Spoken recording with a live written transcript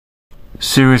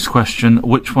Serious question,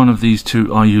 which one of these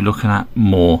two are you looking at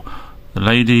more? The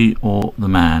lady or the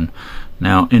man?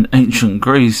 Now, in ancient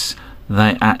Greece,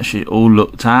 they actually all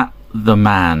looked at the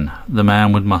man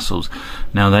with muscles.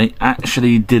 Now, they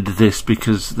actually did this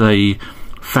because they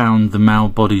found the male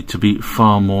body to be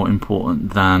far more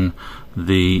important than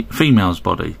the female's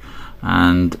body.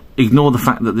 And ignore the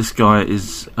fact that this guy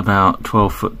is about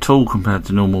 12 foot tall compared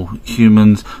to normal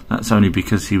humans. That's only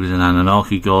because he was an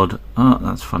Anunnaki god. Oh,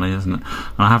 that's funny, isn't it?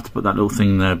 And I have to put that little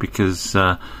thing there because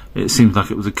it seems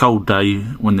like it was a cold day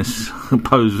when this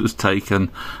pose was taken,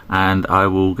 and I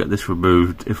will get this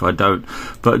removed if I don't.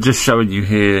 But just showing you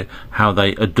here how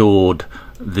they adored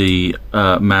the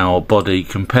male body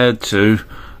compared to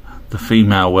the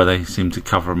female, where they seem to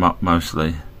cover them up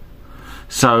mostly.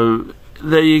 So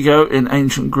there you go. In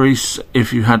ancient Greece,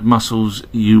 if you had muscles,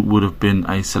 you would have been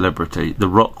a celebrity. The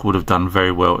Rock would have done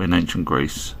very well in ancient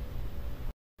Greece.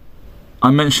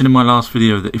 I mentioned in my last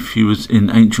video that if you was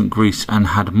in ancient Greece and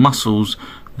had muscles,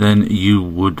 then you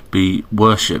would be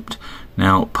worshipped.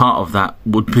 Now, part of that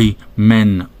would be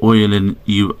men oiling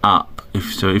you up.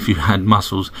 If you had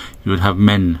muscles, you would have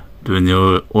men doing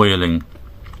the oiling.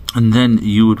 And then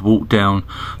you would walk down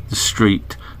the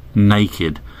street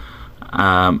naked.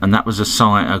 And that was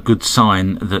a good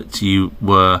sign that you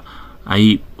were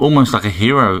almost like a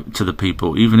hero to the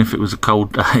people. Even if it was a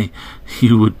cold day,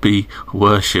 you would be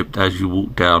worshipped as you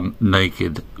walked down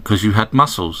naked because you had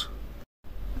muscles.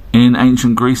 In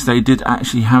ancient Greece, they did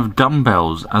actually have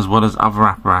dumbbells as well as other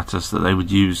apparatus that they would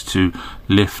use to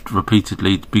lift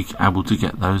repeatedly to be able to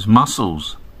get those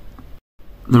muscles.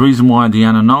 The reason why the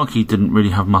Anunnaki didn't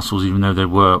really have muscles, even though they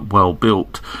were well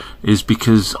built, is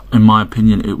because, in my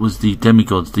opinion, it was the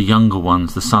demigods, the younger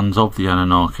ones, the sons of the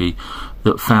Anunnaki,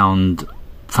 that found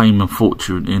fame and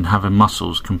fortune in having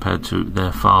muscles compared to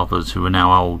their fathers, who are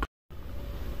now old.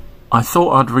 I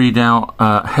thought I'd read out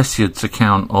Hesiod's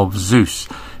account of Zeus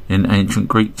in ancient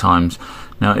Greek times.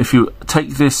 Now, if you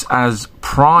take this as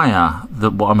prior,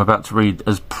 what I'm about to read,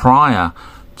 as prior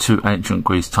to ancient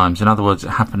Greece times, in other words,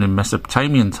 it happened in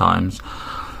Mesopotamian times,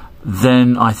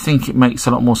 then I think it makes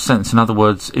a lot more sense. In other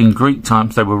words, in Greek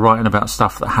times, they were writing about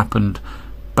stuff that happened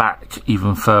back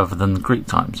even further than the Greek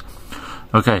times.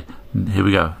 Okay, here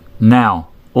we go. Now,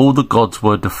 all the gods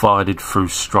were divided through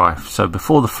strife. So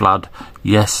before the flood,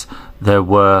 yes, there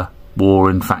were war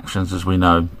in factions, as we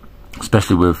know,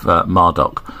 especially with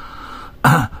Marduk.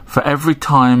 For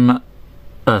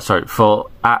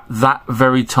at that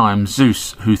very time,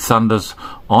 Zeus, who thunders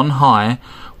on high,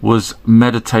 was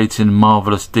meditating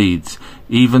marvellous deeds,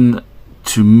 even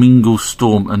to mingle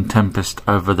storm and tempest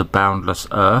over the boundless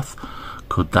earth.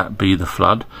 Could that be the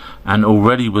flood? And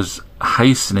already was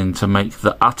hastening to make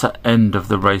the utter end of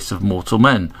the race of mortal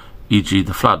men, e.g.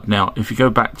 the flood. Now, if you go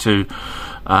back to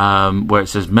where it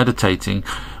says meditating,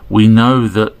 we know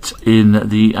that in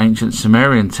the ancient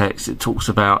Sumerian text it talks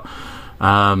about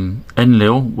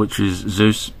Enlil, which is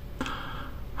Zeus,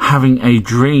 having a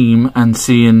dream and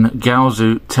seeing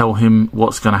Galzu tell him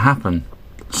what's going to happen.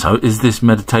 So is this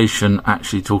meditation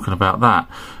actually talking about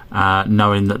that,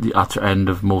 knowing that the utter end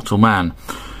of mortal man?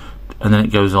 And then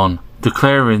it goes on,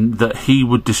 declaring that he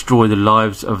would destroy the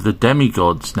lives of the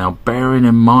demigods. Now, bearing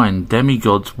in mind,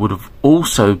 demigods would have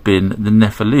also been the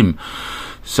Nephilim.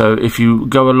 So if you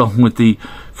go along with the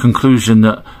conclusion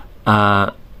that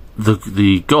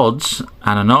the gods,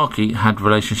 Anunnaki, had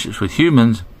relationships with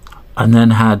humans and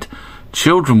then had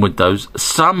children with those,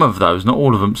 some of those, not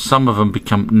all of them, some of them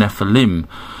become Nephilim,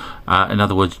 in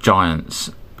other words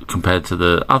giants, compared to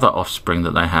the other offspring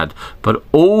that they had. But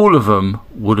all of them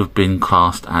would have been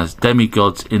classed as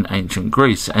demigods in ancient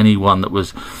Greece. Anyone that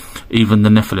was, even the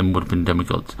Nephilim would have been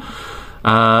demigods.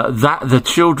 That the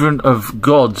children of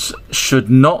gods should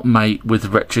not mate with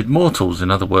wretched mortals.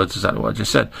 In other words, exactly what I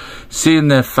just said, seeing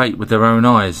their fate with their own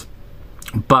eyes,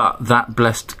 but that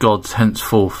blessed gods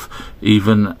henceforth,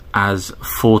 even as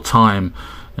foretime,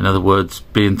 in other words,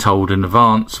 being told in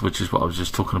advance, which is what I was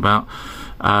just talking about,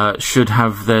 should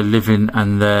have their living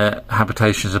and their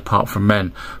habitations apart from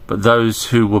men. But those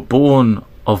who were born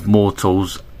of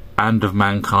mortals and of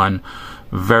mankind,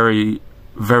 verily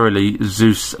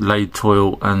Zeus laid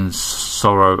toil and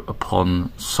sorrow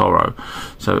upon sorrow.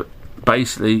 So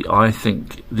basically, I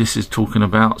think this is talking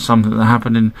about something that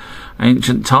happened in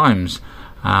ancient times.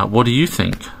 What do you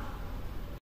think?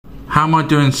 How am I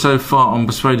doing so far on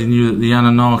persuading you that the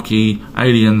Anunnaki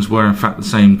aliens were in fact the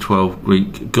same 12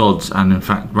 Greek gods and in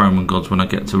fact Roman gods when I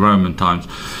get to Roman times?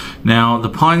 Now, the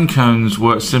pine cones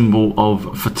were a symbol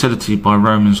of fertility by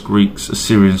Romans, Greeks,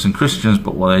 Assyrians and Christians,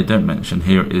 but what they don't mention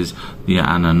here is the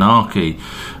Anunnaki.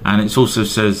 And it also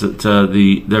says that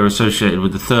they're associated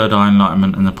with the third eye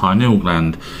enlightenment and the pineal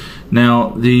gland.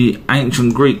 Now, the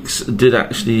ancient Greeks did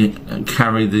actually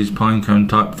carry these pine cone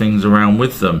type things around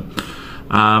with them.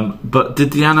 But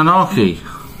did the Anunnaki?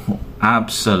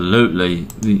 Absolutely.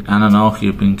 The Anunnaki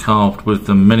have been carved with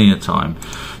them many a time.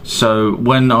 So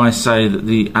when I say that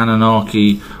the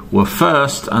Anunnaki were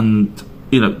first, and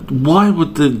why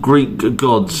would the Greek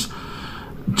gods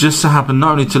just so happen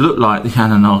not only to look like the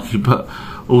Anunnaki but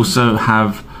also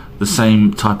have the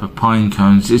same type of pine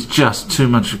cones? It's just too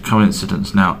much of a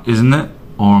coincidence now, isn't it?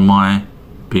 Or am I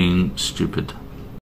being stupid?